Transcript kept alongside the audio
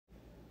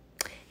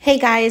Hey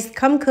guys,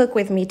 come cook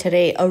with me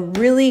today. A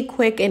really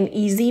quick and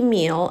easy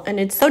meal, and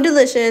it's so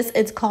delicious.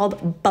 It's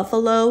called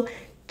buffalo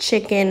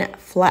chicken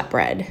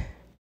flatbread.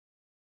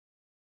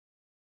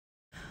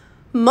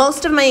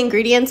 Most of my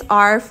ingredients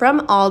are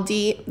from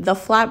Aldi. The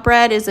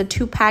flatbread is a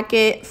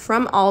 2-packet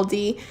from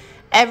Aldi.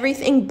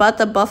 Everything but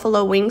the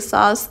buffalo wing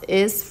sauce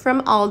is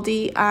from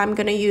Aldi. I'm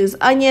gonna use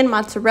onion,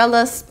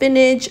 mozzarella,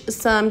 spinach,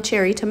 some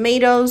cherry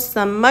tomatoes,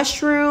 some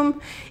mushroom,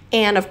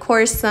 and of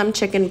course some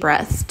chicken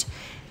breast.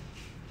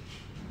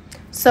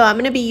 So I'm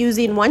going to be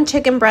using 1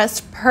 chicken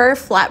breast per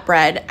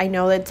flatbread. I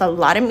know it's a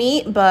lot of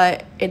meat,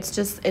 but this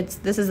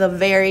is a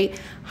very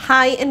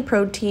high in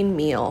protein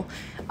meal.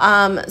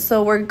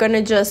 So we're going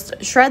to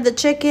just shred the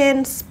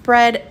chicken,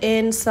 spread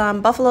in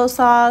some buffalo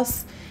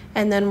sauce,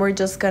 and then we're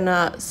just going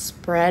to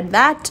spread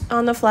that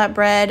on the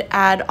flatbread,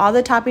 add all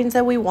the toppings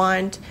that we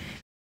want.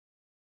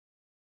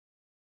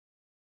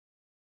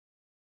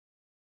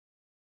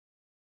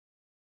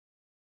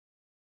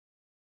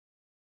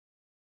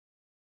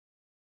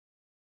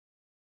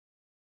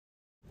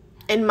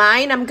 In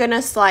mine, I'm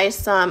gonna slice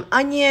some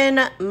onion,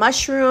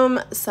 mushroom,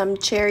 some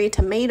cherry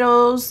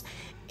tomatoes,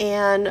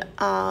 and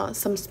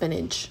some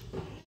spinach.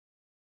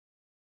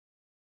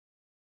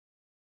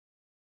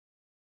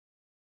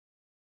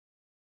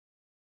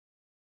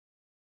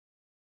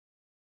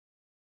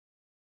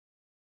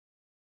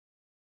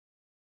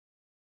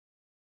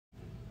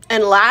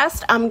 And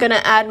last, I'm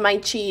gonna add my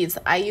cheese.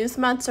 I use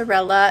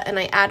mozzarella and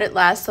I add it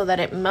last so that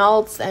it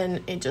melts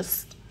and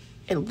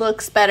it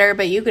looks better,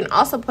 but you can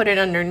also put it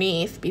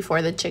underneath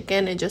before the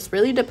chicken. It just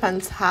really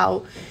depends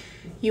how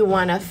you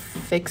wanna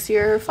fix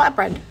your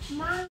flatbread.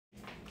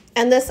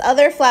 And this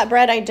other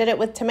flatbread, I did it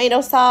with tomato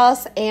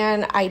sauce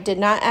and I did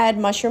not add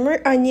mushroom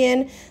or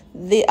onion.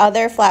 The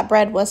other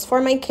flatbread was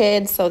for my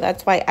kids, so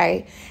that's why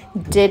I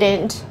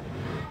didn't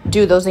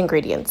do those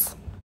ingredients.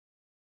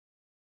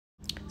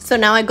 So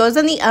now it goes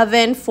in the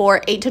oven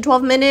for 8 to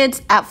 12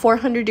 minutes at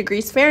 400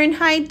 degrees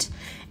Fahrenheit.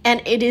 And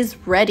it is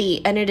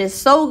ready, and it is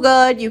so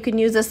good. You can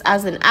use this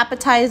as an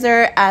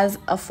appetizer, as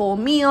a full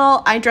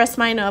meal. I dress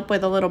mine up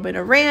with a little bit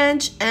of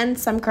ranch and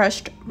some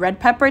crushed red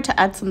pepper to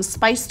add some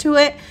spice to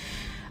it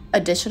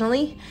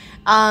additionally.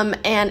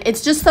 And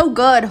it's just so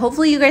good.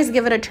 Hopefully you guys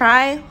give it a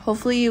try.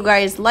 Hopefully you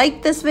guys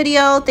like this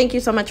video. Thank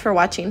you so much for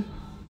watching.